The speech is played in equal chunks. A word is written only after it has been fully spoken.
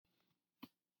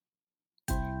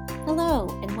Hello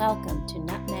and welcome to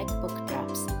Nutmeg Book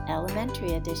Drops,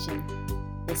 Elementary Edition.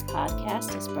 This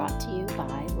podcast is brought to you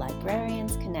by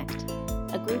Librarians Connect,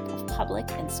 a group of public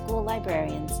and school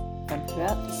librarians from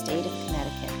throughout the state of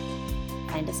Connecticut.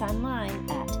 Find us online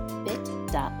at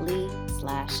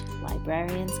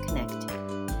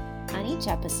bit.ly/librariansconnect. On each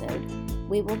episode,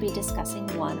 we will be discussing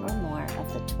one or more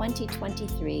of the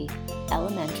 2023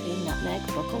 Elementary Nutmeg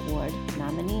Book Award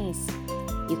nominees.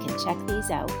 You can check these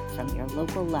out from your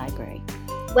local library.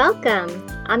 Welcome!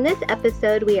 On this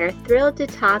episode, we are thrilled to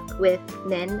talk with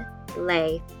Min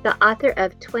Lei, the author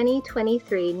of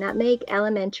 2023 Nutmeg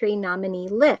Elementary nominee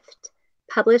Lift,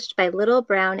 published by Little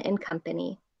Brown and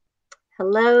Company.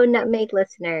 Hello, Nutmeg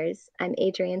listeners. I'm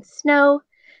Adrienne Snow,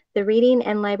 the Reading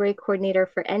and Library Coordinator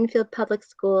for Enfield Public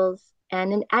Schools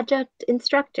and an adjunct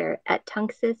instructor at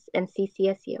Tunxus and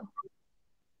CCSU.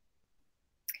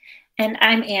 And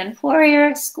I'm Ann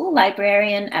Poirier, school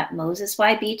librarian at Moses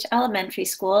Y. Beach Elementary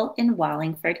School in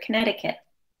Wallingford, Connecticut.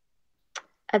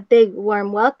 A big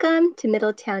warm welcome to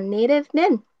Middletown native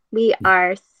Min. We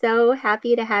are so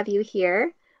happy to have you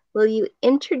here. Will you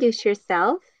introduce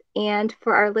yourself? And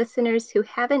for our listeners who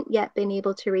haven't yet been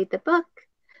able to read the book,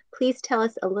 please tell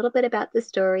us a little bit about the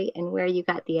story and where you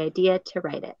got the idea to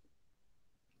write it.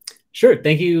 Sure.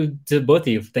 Thank you to both of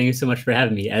you. Thank you so much for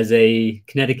having me. As a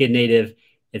Connecticut native,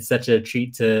 it's such a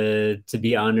treat to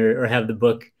be honored or have the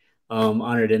book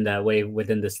honored in that way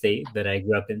within the state that I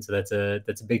grew up in. So that's a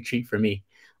big treat for me.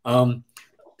 I'm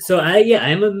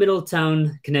a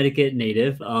Middletown, Connecticut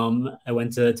native. I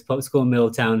went to public school in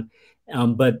Middletown,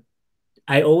 but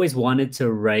I always wanted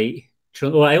to write.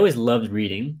 Well, I always loved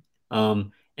reading,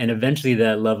 and eventually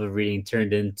that love of reading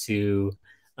turned into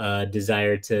a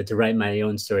desire to write my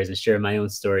own stories and share my own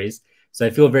stories. So I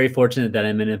feel very fortunate that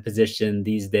I'm in a position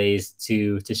these days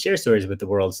to share stories with the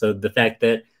world. So the fact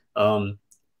that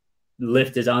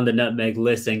Lift is on the Nutmeg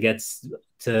list and gets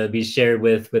to be shared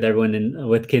with everyone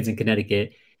with kids in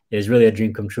Connecticut is really a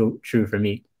dream come true for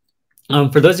me.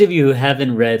 For those of you who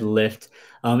haven't read Lift,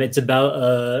 it's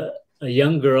about a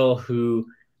young girl who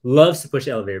loves to push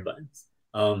elevator buttons.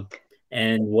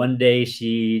 And one day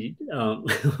she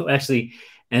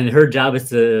and her job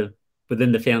is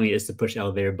within the family is to push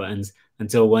elevator buttons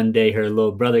until one day her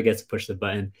little brother gets to push the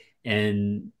button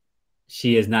and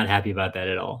she is not happy about that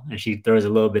at all. And she throws a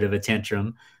little bit of a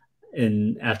tantrum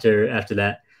after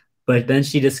that. But then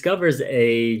she discovers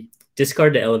a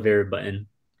discard the elevator button.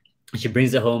 She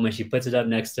brings it home and she puts it up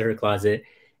next to her closet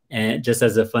and just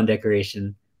as a fun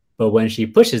decoration. But when she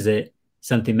pushes it,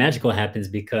 something magical happens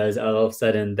because all of a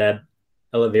sudden that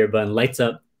elevator button lights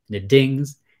up and it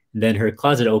dings. And then her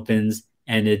closet opens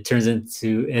and it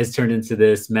has turned into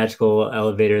this magical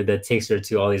elevator that takes her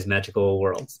to all these magical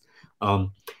worlds.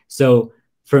 So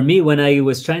for me, when I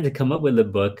was trying to come up with the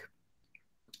book,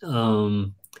 I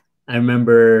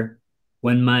remember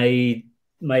when my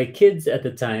kids at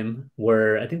the time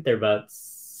were, I think they're about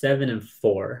 7 and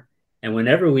 4. And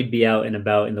whenever we'd be out and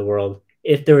about in the world,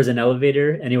 if there was an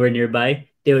elevator anywhere nearby,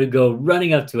 they would go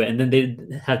running up to it, and then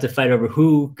they'd have to fight over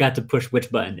who got to push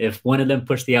which button. If one of them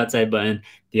pushed the outside button,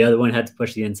 the other one had to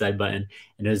push the inside button.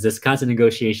 And it was this constant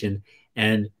negotiation.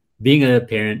 And being a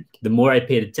parent, the more I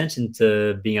paid attention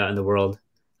to being out in the world,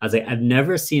 I was like, I've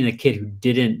never seen a kid who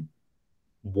didn't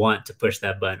want to push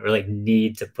that button or like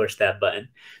need to push that button.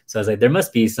 So I was like, there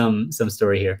must be some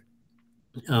story here.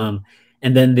 And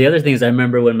then the other thing is I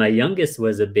remember when my youngest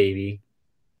was a baby,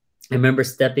 I remember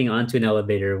stepping onto an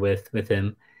elevator with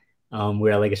him.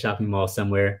 We're at like a shopping mall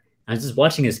somewhere. I was just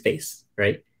watching his face,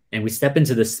 right? And we step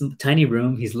into this tiny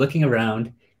room. He's looking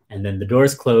around, and then the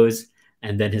doors close,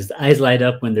 and then his eyes light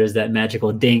up when there's that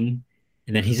magical ding.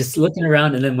 And then he's just looking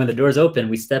around, and then when the doors open,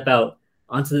 we step out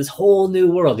onto this whole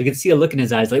new world. You can see a look in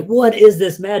his eyes, like, what is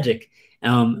this magic?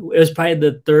 It was probably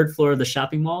the 3rd floor of the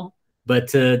shopping mall, but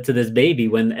to this baby,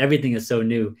 when everything is so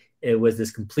new, it was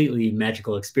this completely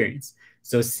magical experience.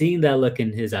 So seeing that look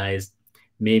in his eyes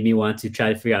made me want to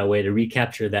try to figure out a way to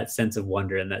recapture that sense of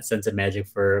wonder and that sense of magic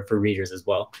for readers as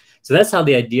well. So that's how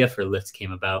the idea for Lift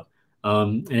came about.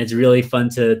 And it's really fun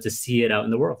to see it out in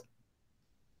the world.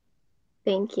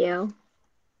 Thank you.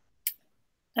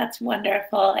 That's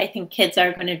wonderful. I think kids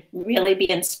are going to really be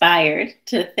inspired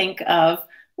to think of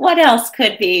what else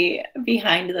could be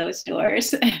behind those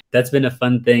doors. That's been a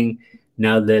fun thing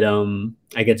now that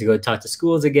I get to go talk to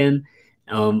schools again.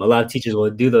 A lot of teachers will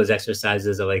do those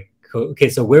exercises of like, okay,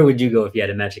 so where would you go if you had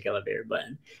a magic elevator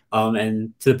button?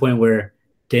 And to the point where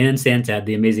Dan Santad,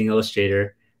 the amazing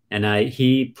illustrator, and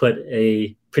he put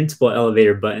a printable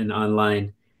elevator button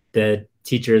online that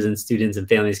teachers and students and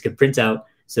families could print out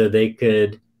so they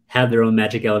could have their own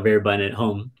magic elevator button at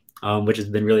home. which has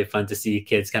been really fun to see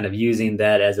kids kind of using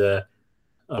that as a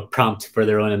prompt for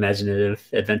their own imaginative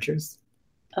adventures.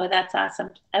 Oh, that's awesome.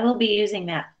 I will be using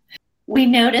that. We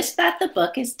noticed that the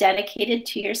book is dedicated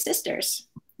to your sisters.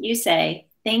 You say,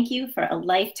 "Thank you for a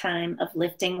lifetime of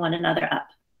lifting one another up."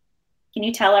 Can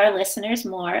you tell our listeners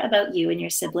more about you and your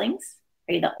siblings?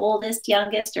 Are you the oldest,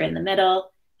 youngest, or in the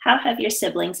middle? How have your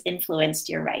siblings influenced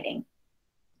your writing?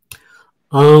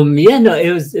 Yeah, no,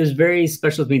 it was very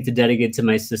special to me to dedicate to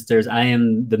my sisters. I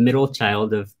am the middle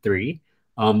child of three,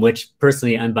 which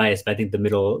personally I'm biased, but I think the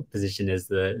middle position is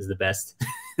the best.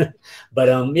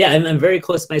 But yeah, I'm very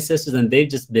close to my sisters, and they've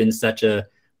just been such a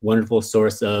wonderful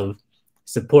source of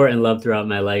support and love throughout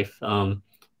my life.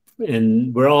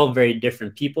 And we're all very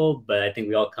different people, but I think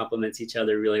we all complement each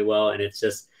other really well. And it's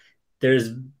just, there's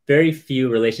very few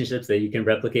relationships that you can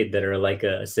replicate that are like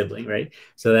a sibling, right?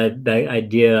 So that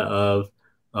idea of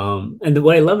and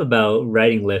what I love about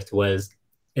writing Lift was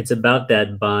it's about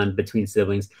that bond between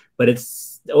siblings, but it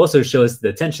also shows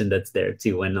the tension that's there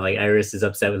too. When like Iris is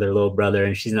upset with her little brother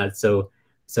and she's not so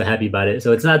happy about it.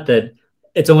 So it's not that,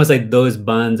 it's almost like those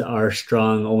bonds are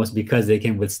strong almost because they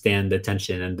can withstand the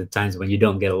tension and the times when you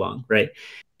don't get along, right?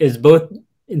 It's both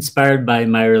inspired by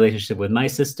my relationship with my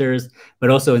sisters, but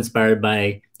also inspired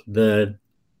by the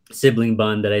sibling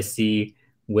bond that I see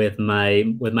with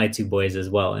my two boys as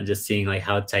well, and just seeing like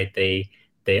how tight they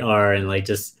are, and like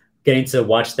just getting to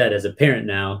watch that as a parent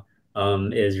now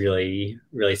is really,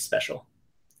 really special.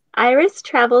 Iris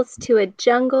travels to a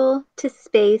jungle, to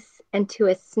space, and to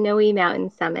a snowy mountain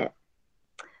summit.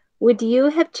 Would you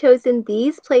have chosen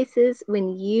these places when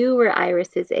you were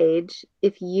Iris's age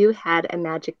if you had a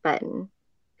magic button?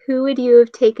 Who would you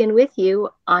have taken with you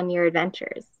on your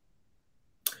adventures?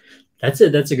 That's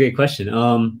a great question.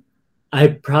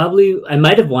 I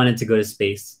might have wanted to go to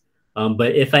space.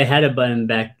 But if I had a button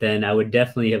back then, I would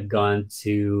definitely have gone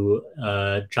to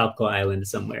a tropical island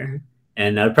somewhere,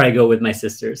 and I'd probably go with my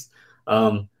sisters.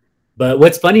 But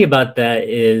what's funny about that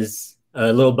is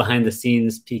a little behind the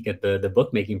scenes peek at the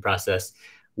bookmaking process.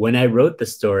 When I wrote the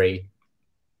story,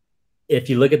 if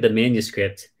you look at the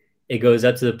manuscript, it goes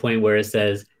up to the point where it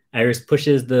says Iris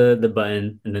pushes the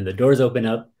button, and then the doors open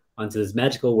up onto this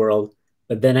magical world.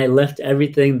 But then I left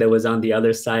everything that was on the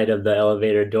other side of the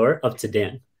elevator door up to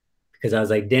Dan, because I was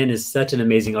like, Dan is such an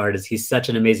amazing artist. He's such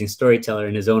an amazing storyteller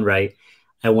in his own right.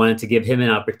 I wanted to give him an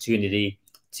opportunity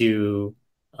to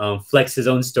flex his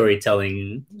own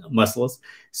storytelling muscles.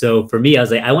 So for me, I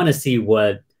was like, I want to see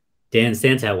what Dan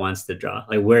Santat wants to draw,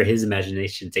 like where his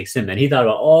imagination takes him. And he thought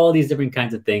about all these different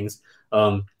kinds of things,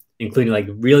 including like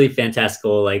really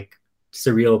fantastical, like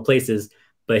surreal places.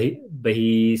 But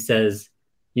he says,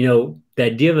 you know, the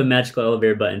idea of a magical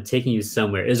elevator button taking you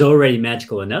somewhere is already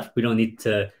magical enough. We don't need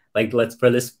to like, let's for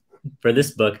this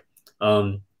book,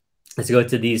 let's go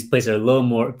to these places that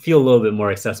are feel a little bit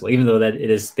more accessible, even though that it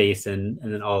is space and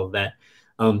then all of that.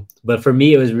 But for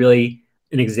me, it was really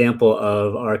an example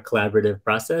of our collaborative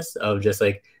process of just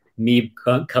like me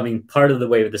coming part of the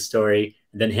way with the story,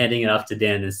 and then handing it off to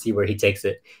Dan and see where he takes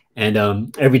it. And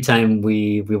every time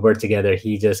we work together,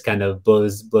 he just kind of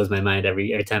blows my mind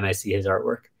every time I see his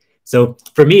artwork. So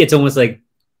for me, it's almost like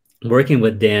working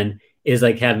with Dan is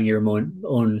like having your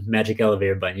own magic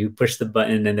elevator button. You push the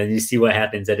button and then you see what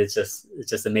happens, and it's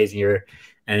just amazing.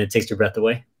 And it takes your breath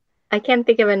away. I can't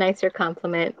think of a nicer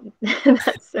compliment.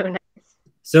 That's so nice.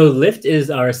 So Lift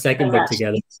is our second book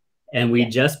together, and we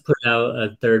just put out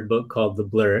a third book called The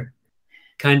Blur,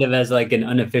 kind of as like an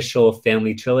unofficial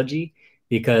family trilogy,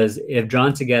 because If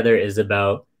Drawn Together is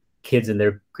about kids and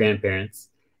their grandparents,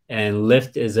 and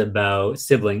Lift is about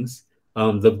siblings.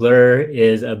 The Blur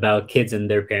is about kids and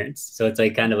their parents. So it's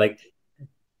like kind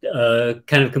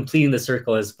of completing the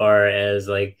circle as far as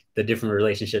like the different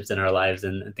relationships in our lives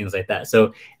and things like that.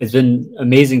 So it's been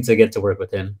amazing to get to work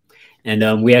with him.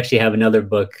 And we actually have another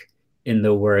book in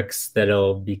the works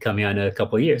that'll be coming out in a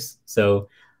couple of years. So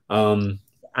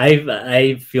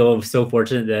I feel so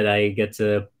fortunate that I get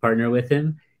to partner with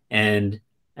him, and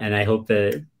I hope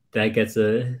that we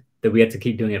get to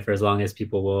keep doing it for as long as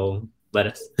people will let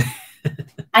us.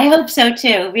 I hope so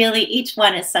too. Really, each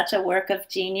one is such a work of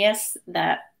genius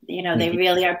that, you know, they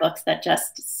really are books that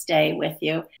just stay with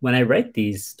you. When I write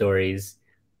these stories,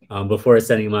 before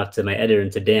sending them off to my editor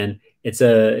and to Dan, it's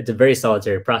a very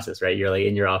solitary process, right? You're like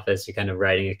in your office, you're kind of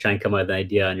writing, you're trying to come up with an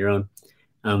idea on your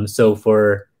own. So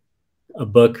for a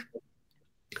book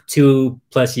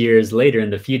 2+ years later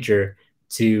in the future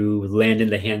to land in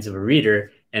the hands of a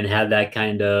reader and have that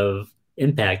kind of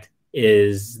impact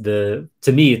is to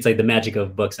me, it's like the magic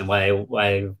of books and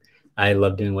why I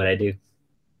love doing what I do.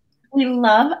 We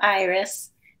love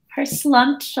Iris Her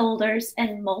slumped shoulders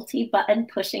and multi-button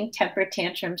pushing temper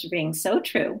tantrums ring so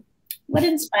true. What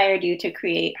inspired you to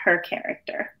create her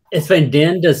character? It's fine.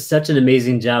 Dan does such an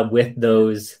amazing job with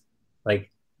those,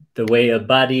 like the way a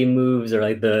body moves or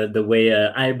like the way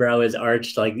a eyebrow is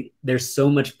arched. Like there's so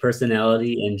much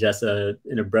personality in just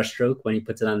in a brushstroke when he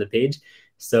puts it on the page.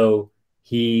 So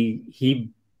he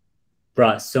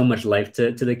brought so much life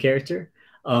to the character.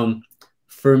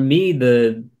 For me,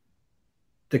 the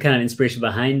kind of inspiration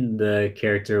behind the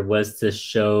character was to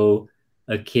show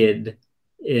a kid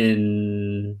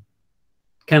in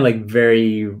kind of like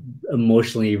very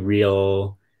emotionally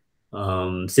real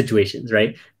situations,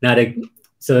 right?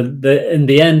 So in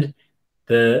the end,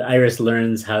 the Iris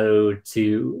learns how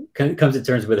to comes to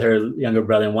terms with her younger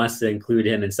brother and wants to include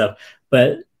him and stuff.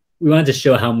 But we wanted to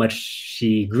show how much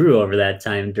she grew over that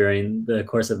time during the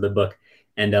course of the book.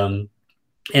 And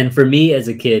for me as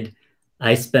a kid,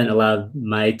 I spent a lot of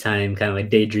my time kind of like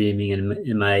daydreaming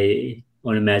in my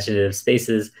own imaginative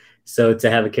spaces. So to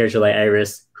have a character like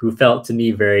Iris, who felt to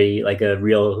me very like a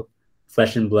real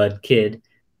flesh and blood kid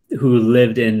who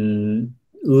lived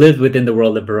within the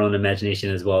world of her own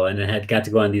imagination as well, and had got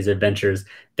to go on these adventures,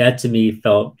 that to me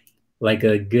felt like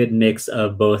a good mix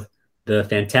of both the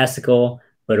fantastical,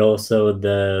 but also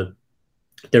the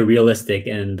realistic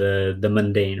and the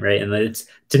mundane, right? And it's,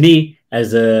 to me,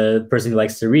 as a person who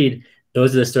likes to read,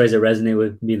 those are the stories that resonate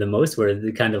with me the most, where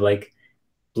they kind of like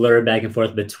blur back and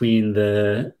forth between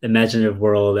the imaginative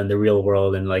world and the real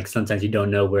world, and like sometimes you don't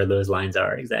know where those lines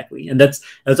are exactly. And that's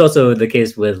also the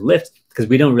case with Lift, because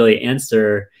we don't really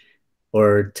answer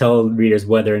or tell readers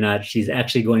whether or not she's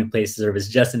actually going places or if it's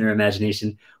just in her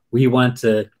imagination. We want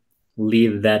to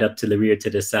leave that up to the reader to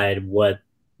decide what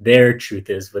their truth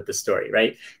is with the story,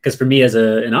 right? Because for me as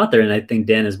an author, and I think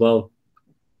Dan as well,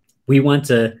 we want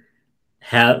to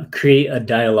create a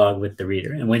dialogue with the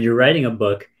reader. And when you're writing a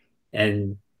book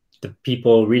and the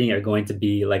people reading are going to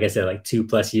be, like I said, like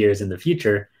 2+ years in the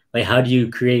future, like how do you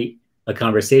create a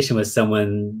conversation with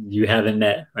someone you haven't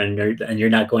met and you're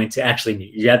not going to actually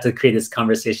meet? You have to create this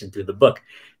conversation through the book.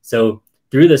 So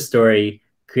through the story,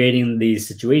 creating these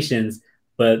situations,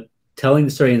 but telling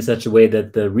the story in such a way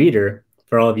that the reader,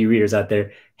 for all of you readers out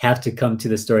there, have to come to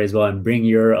the story as well and bring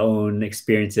your own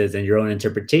experiences and your own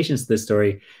interpretations to the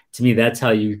story. To me, that's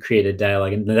how you create a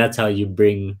dialogue, and that's how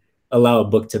you allow a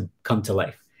book to come to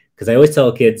life. Because I always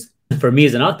tell kids, for me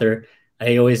as an author,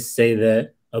 I always say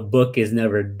that a book is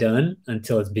never done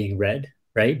until it's being read,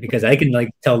 right? Because I can like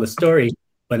tell the story,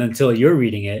 but until you're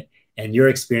reading it and you're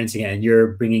experiencing it and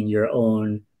you're bringing your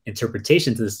own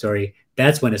interpretation to the story,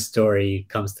 that's when a story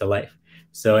comes to life.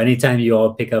 So anytime you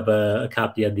all pick up a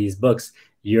copy of these books,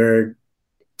 to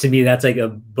me, that's like a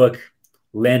book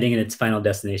landing in its final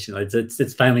destination.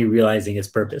 It's finally realizing its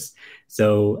purpose.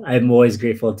 So I'm always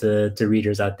grateful to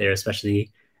readers out there,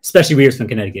 especially readers from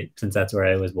Connecticut, since that's where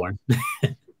I was born.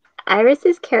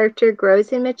 Iris's character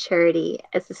grows in maturity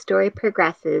as the story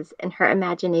progresses and her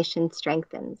imagination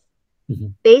strengthens. Mm-hmm.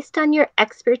 Based on your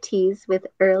expertise with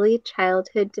early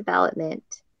childhood development,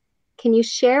 can you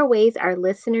share ways our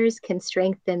listeners can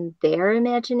strengthen their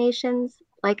imaginations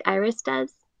like Iris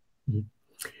does? Mm-hmm.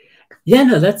 Yeah,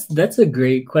 no, that's a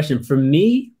great question. For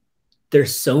me,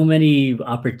 there's so many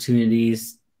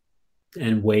opportunities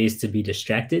and ways to be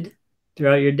distracted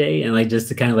throughout your day, and like just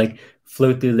to kind of like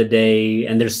float through the day.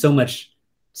 And there's so much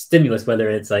stimulus, whether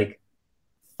it's like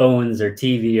phones or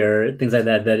TV or things like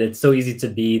that, that it's so easy to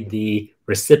be the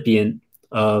recipient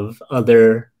of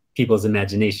other people's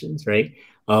imaginations, right?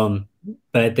 But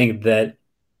I think that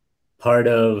part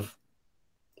of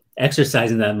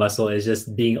exercising that muscle is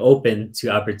just being open to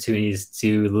opportunities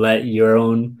to let your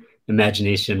own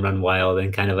imagination run wild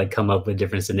and kind of like come up with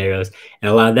different scenarios.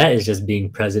 And a lot of that is just being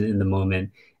present in the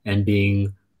moment and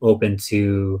being open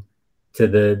to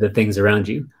the things around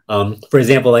you. For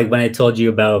example, like when I told you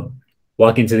about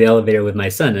walking to the elevator with my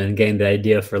son and getting the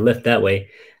idea for Lift that way,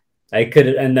 I could,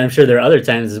 and I'm sure there are other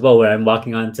times as well where I'm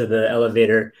walking onto the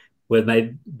elevator with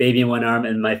my baby in one arm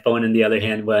and my phone in the other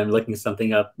hand when I'm looking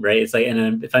something up, right? It's like,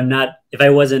 and if I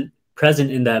wasn't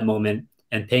present in that moment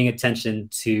and paying attention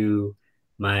to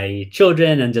my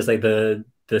children and just like the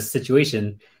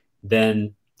situation,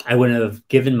 then I wouldn't have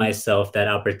given myself that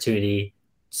opportunity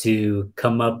to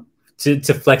come up to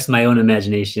flex my own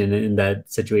imagination in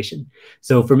that situation.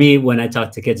 So for me, when I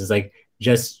talk to kids, it's like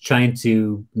just trying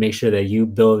to make sure that you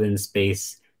build in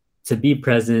space to be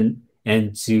present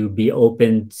and to be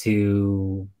open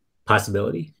to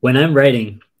possibility. When I'm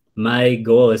writing, my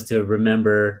goal is to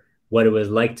remember what it was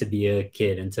like to be a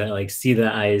kid and to like see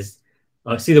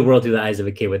the world through the eyes of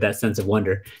a kid with that sense of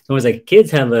wonder. So it's like kids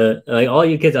have all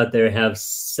you kids out there have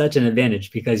such an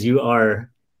advantage because you are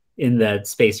in that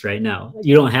space right now.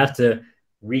 You don't have to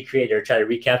recreate or try to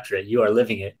recapture it. You are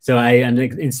living it. So I am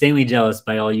insanely jealous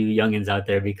by all you youngins out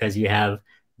there, because you have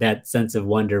that sense of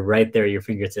wonder right there at your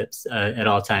fingertips at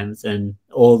all times. And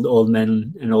old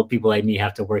men and old people like me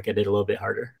have to work at it a little bit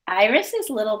harder. Iris's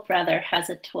little brother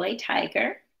has a toy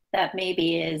tiger that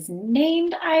maybe is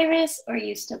named Iris or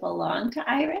used to belong to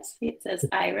Iris. It says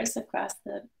Iris across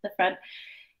the front.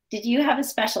 Did you have a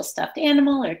special stuffed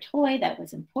animal or toy that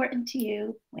was important to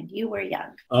you when you were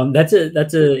young? That's an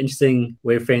interesting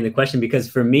way of framing the question, because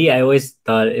for me, I always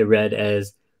thought it read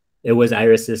as it was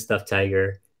Iris's stuffed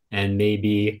tiger, and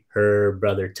maybe her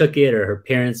brother took it, or her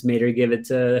parents made her give it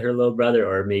to her little brother,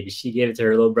 or maybe she gave it to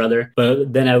her little brother.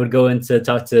 But then I would go in to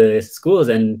talk to schools,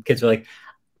 and kids were like,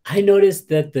 I noticed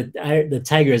that the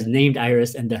tiger is named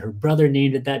Iris and that her brother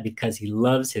named it that because he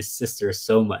loves his sister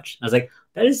so much. I was like,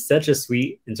 that is such a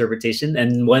sweet interpretation,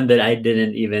 and one that I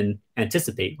didn't even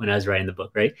anticipate when I was writing the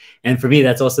book, right? And for me,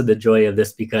 that's also the joy of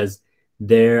this, because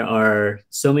there are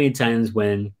so many times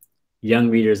when young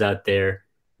readers out there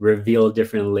reveal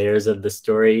different layers of the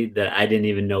story that I didn't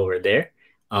even know were there.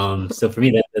 So for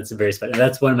me, that's a very special.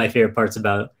 That's one of my favorite parts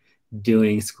about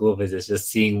doing school visits, just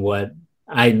seeing what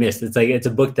I missed. It's like it's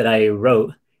a book that I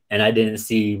wrote and I didn't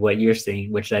see what you're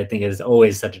seeing, which I think is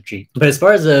always such a treat. But as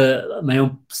far as my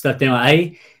own stuffed animal,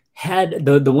 I had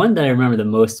the one that I remember the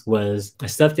most was a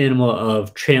stuffed animal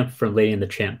of Tramp from Lady and the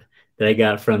Tramp that I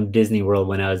got from Disney World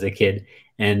when I was a kid.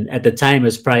 And at the time, it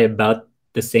was probably about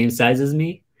the same size as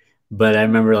me. But I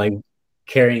remember like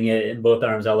carrying it in both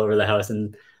arms all over the house.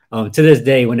 And to this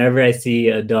day, whenever I see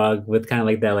a dog with kind of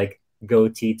like that like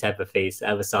goatee type of face, I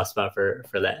have a soft spot for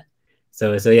that.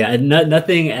 So yeah,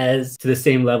 nothing as to the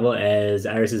same level as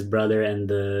Iris's brother and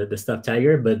the stuffed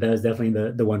tiger, but that was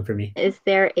definitely the one for me. Is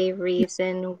there a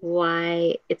reason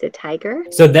why it's a tiger?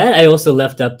 So that I also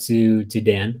left up to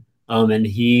Dan. And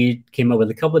he came up with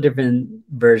a couple of different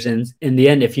versions. In the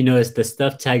end, if you notice, the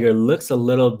stuffed tiger looks a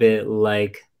little bit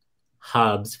like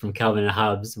Hobbs from Calvin and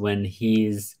Hobbes when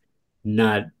he's an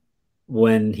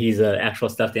actual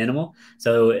stuffed animal.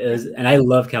 So it was, and I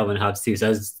love Calvin and Hobbes too. So I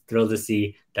was thrilled to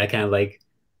see that kind of like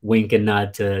wink and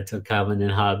nod to Calvin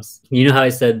and Hobbes. You know how I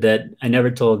said that I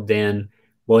never told Dan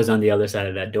what was on the other side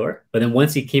of that door, but then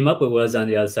once he came up with what was on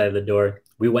the other side of the door,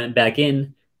 we went back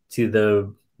in to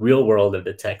the real world of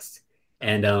the text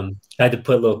and tried to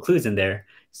put little clues in there.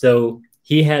 So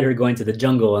he had her going to the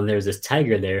jungle and there's this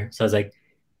tiger there. So I was like,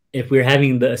 if we're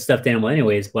having the stuffed animal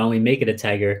anyways, why don't we make it a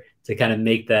tiger to kind of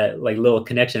make that like little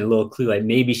connection, a little clue, like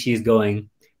maybe she's going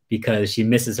because she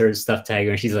misses her stuffed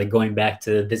tiger and she's like going back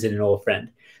to visit an old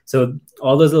friend. So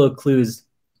all those little clues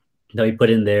that we put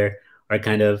in there are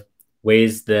kind of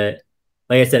ways that,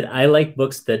 like I said, I like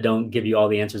books that don't give you all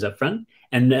the answers up front.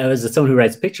 And as someone who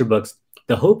writes picture books,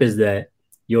 the hope is that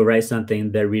you'll write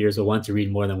something that readers will want to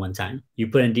read more than one time. You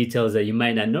put in details that you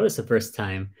might not notice the first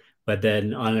time, but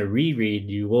then on a reread,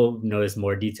 you will notice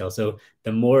more detail. So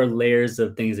the more layers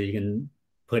of things that you can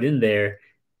put in there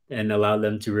and allow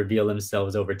them to reveal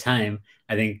themselves over time,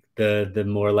 I think the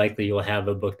more likely you'll have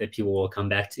a book that people will come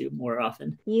back to more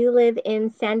often. You live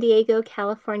in San Diego,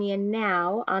 California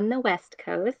now on the West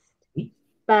Coast,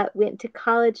 but went to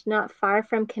college not far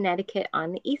from Connecticut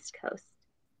on the East Coast.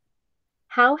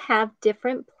 How have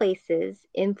different places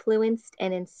influenced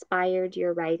and inspired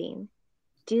your writing?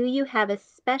 Do you have a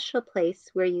special place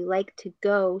where you like to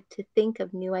go to think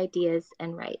of new ideas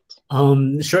and write?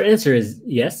 The short answer is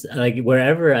yes. Like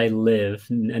wherever I live,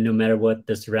 and no matter what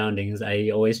the surroundings, I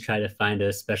always try to find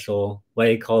a special, what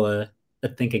I call a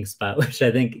thinking spot, which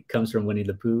I think comes from Winnie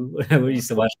the Pooh. We used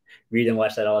to read and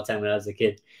watch that all the time when I was a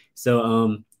kid.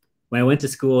 So when I went to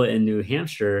school in New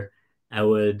Hampshire, I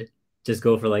would just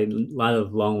go for like a lot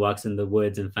of long walks in the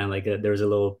woods and find like there was a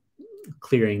little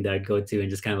clearing that I'd go to and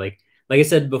just kind of like I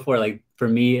said before, like for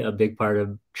me, a big part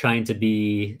of trying to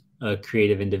be a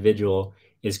creative individual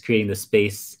is creating the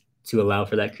space to allow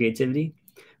for that creativity.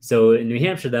 So in New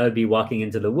Hampshire, that would be walking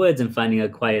into the woods and finding a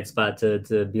quiet spot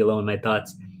to be alone with my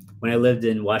thoughts. When I lived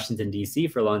in Washington, D.C.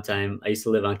 for a long time, I used to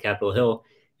live on Capitol Hill,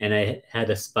 and I had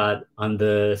a spot on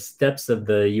the steps of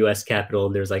the U.S. Capitol.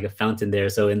 There's like a fountain there.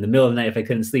 So in the middle of the night, if I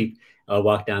couldn't sleep, I'll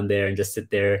walk down there and just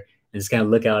sit there and just kind of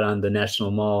look out on the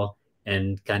National Mall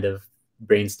and kind of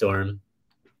brainstorm.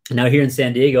 Now here in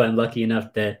San Diego, I'm lucky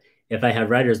enough that if I have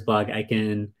writer's block, I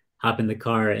can hop in the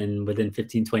car and within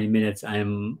 15, 20 minutes,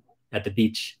 I'm at the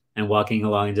beach and walking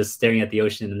along and just staring at the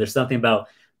ocean. And there's something about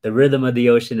the rhythm of the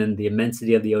ocean and the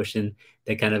immensity of the ocean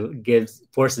that kind of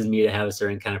forces me to have a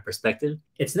certain kind of perspective.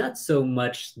 It's not so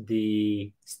much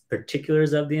the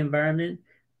particulars of the environment,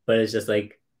 but it's just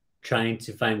like trying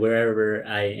to find wherever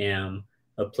I am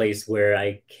a place where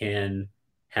I can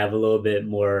have a little bit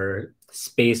more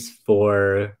space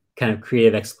for kind of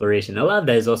creative exploration. A lot of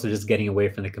that is also just getting away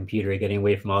from the computer, getting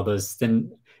away from all those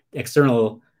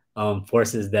external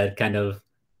forces that kind of,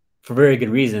 for very good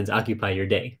reasons, occupy your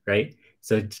day, right?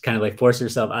 So it's kind of like force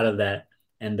yourself out of that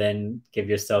and then give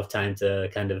yourself time to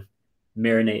kind of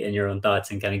marinate in your own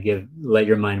thoughts and kind of let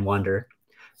your mind wander.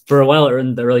 For a while,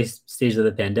 in the early stage of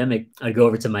the pandemic, I'd go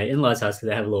over to my in-laws' house because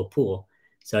I have a little pool.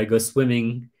 So I'd go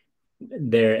swimming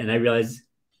there, and I realized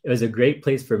it was a great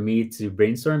place for me to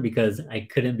brainstorm because I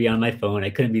couldn't be on my phone. I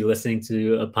couldn't be listening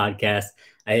to a podcast.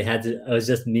 I was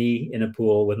just me in a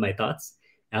pool with my thoughts.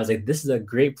 And I was like, this is a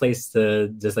great place to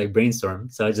just like brainstorm.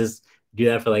 So I just do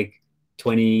that for like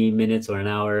 20 minutes or an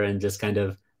hour and just kind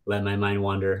of let my mind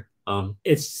wander.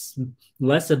 It's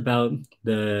less about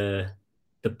the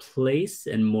place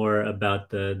and more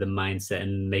about the mindset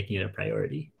and making it a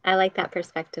priority. I like that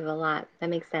perspective a lot.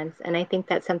 That makes sense. And I think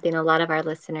that's something a lot of our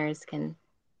listeners can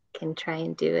try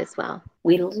and do as well.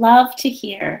 We love to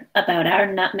hear about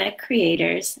our Nutmeg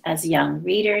creators as young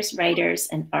readers, writers,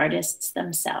 and artists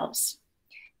themselves.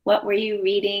 What were you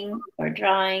reading or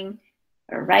drawing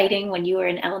or writing when you were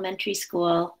in elementary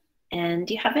school? And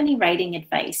do you have any writing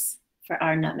advice for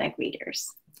our Nutmeg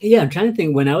readers? Yeah, I'm trying to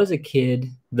think. When I was a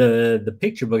kid, the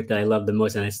picture book that I love the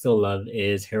most and I still love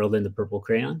is Harold and the Purple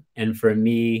Crayon. And for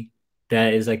me,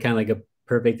 that is like kind of like a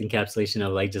perfect encapsulation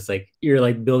of like just like you're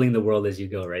like building the world as you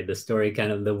go, right? The story,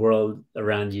 kind of the world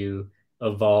around you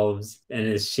evolves and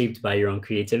is shaped by your own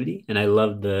creativity. And I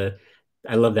love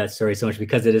that story so much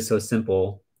because it is so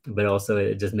simple, but also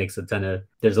it just makes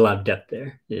there's a lot of depth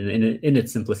there in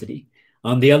its simplicity.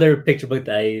 The other picture book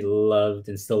that I loved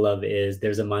and still love is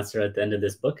There's a Monster at the End of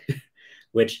This Book,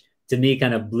 which to me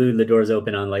kind of blew the doors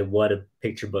open on like what a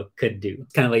picture book could do.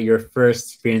 It's kind of like your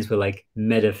first experience with like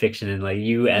metafiction and like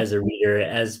you as a reader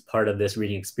as part of this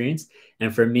reading experience.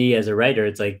 And for me as a writer,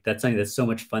 it's like that's something that's so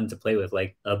much fun to play with.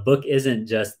 Like a book isn't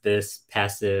just this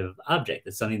passive object.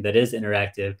 It's something that is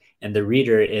interactive, and the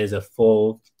reader is a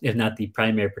full, if not the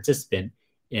primary participant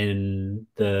in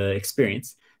the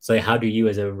experience. So how do you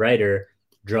as a writer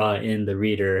draw in the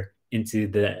reader into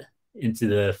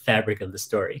the fabric of the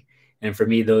story? And for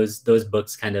me, those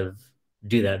books kind of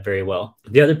do that very well.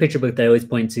 The other picture book that I always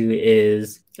point to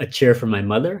is A Chair for My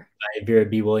Mother by Vera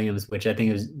B. Williams, which I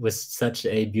think was such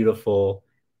a beautiful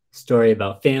story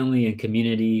about family and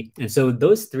community. And so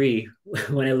those three,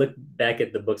 when I look back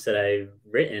at the books that I've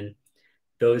written,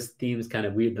 those themes kind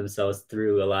of weave themselves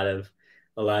through a lot of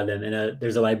them. And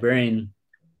there's a librarian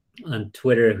on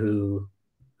Twitter who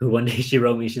one day she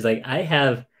wrote me, she's like, I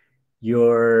have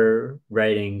your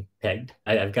writing pegged.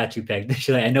 I've got you pegged.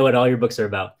 She's like, I know what all your books are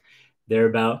about. They're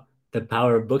about the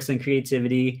power of books and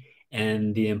creativity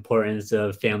and the importance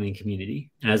of family and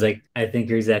community. And I was like, I think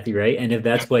you're exactly right. And if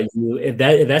that's if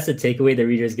that's the takeaway that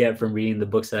readers get from reading the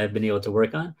books that I've been able to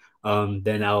work on,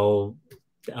 then I'll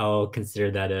consider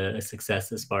that a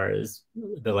success as far as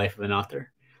the life of an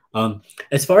author.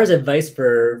 As far as advice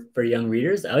for young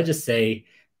readers, I would just say,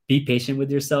 be patient with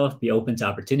yourself, be open to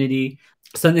opportunity.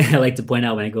 Something I like to point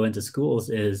out when I go into schools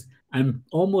is I'm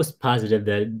almost positive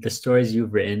that the stories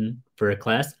you've written for a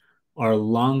class are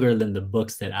longer than the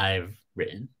books that I've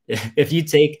written. If you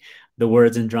take The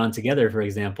Words and Drawn Together, for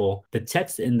example, the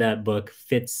text in that book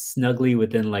fits snugly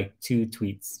within like 2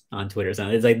 tweets on Twitter. So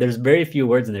it's like there's very few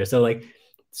words in there.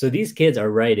 So these kids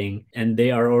are writing and they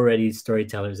are already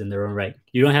storytellers in their own right.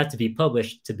 You don't have to be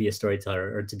published to be a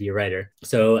storyteller or to be a writer.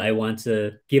 So I want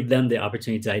to give them the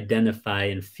opportunity to identify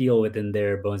and feel within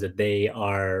their bones that they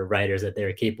are writers, that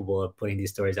they're capable of putting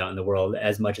these stories out in the world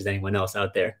as much as anyone else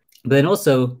out there. But then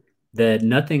also that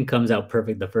nothing comes out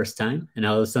perfect the first time. And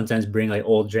I'll sometimes bring like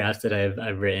old drafts that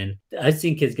I've written. I've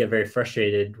seen kids get very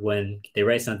frustrated when they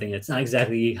write something that's not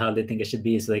exactly how they think it should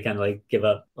be. So they kind of like give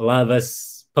up. A lot of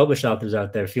us published authors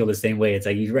out there feel the same way. It's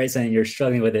like you write something, you're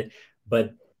struggling with it,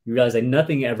 but you realize like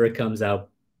nothing ever comes out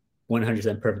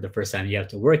 100% perfect the first time. You have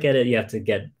to work at it. You have to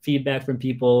get feedback from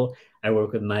people. I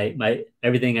work with my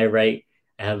everything I write.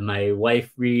 I have my wife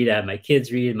read, I have my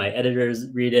kids read, my editors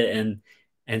read it.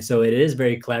 And so it is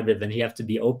very collaborative, and you have to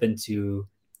be open to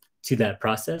that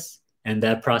process, and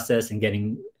that process and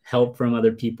getting help from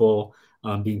other people,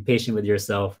 being patient with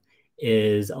yourself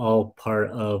is all part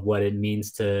of what it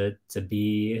means to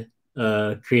be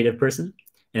a creative person.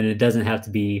 And it doesn't have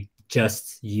to be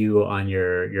just you on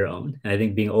your own. And I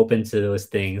think being open to those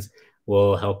things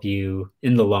will help you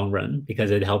in the long run,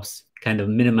 because it helps kind of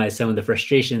minimize some of the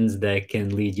frustrations that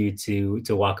can lead you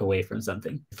to walk away from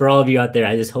something. For all of you out there,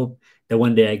 I just hope that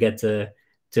one day I get to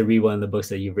read one of the books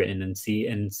that you've written and see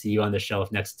you on the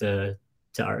shelf next to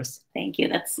ours. Thank you.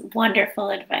 That's wonderful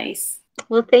advice.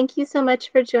 Well, thank you so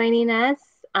much for joining us.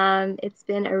 It's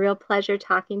been a real pleasure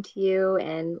talking to you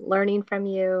and learning from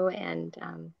you. And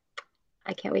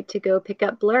I can't wait to go pick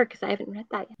up Blur because I haven't read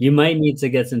that yet. You might need to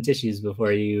get some tissues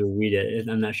before you read it.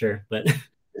 I'm not sure, but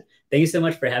thank you so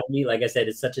much for having me. Like I said,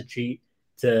 it's such a treat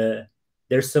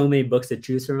there's so many books to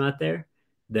choose from out there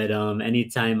that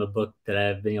anytime a book that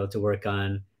I've been able to work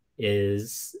on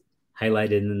is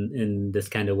highlighted in this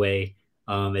kind of way,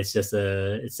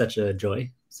 it's such a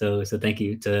joy. So thank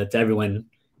you to everyone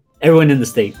in the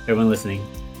state, everyone listening.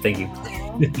 Thank you.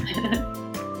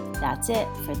 That's it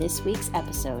for this week's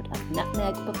episode of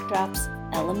Nutmeg Book Drops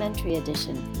Elementary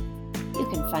Edition. You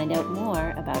can find out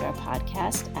more about our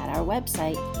podcast at our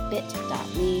website,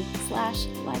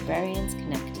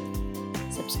 bit.ly/librariansconnect.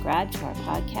 Subscribe to our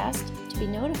podcast to be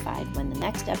notified when the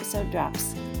next episode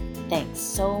drops. Thanks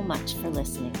so much for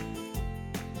listening.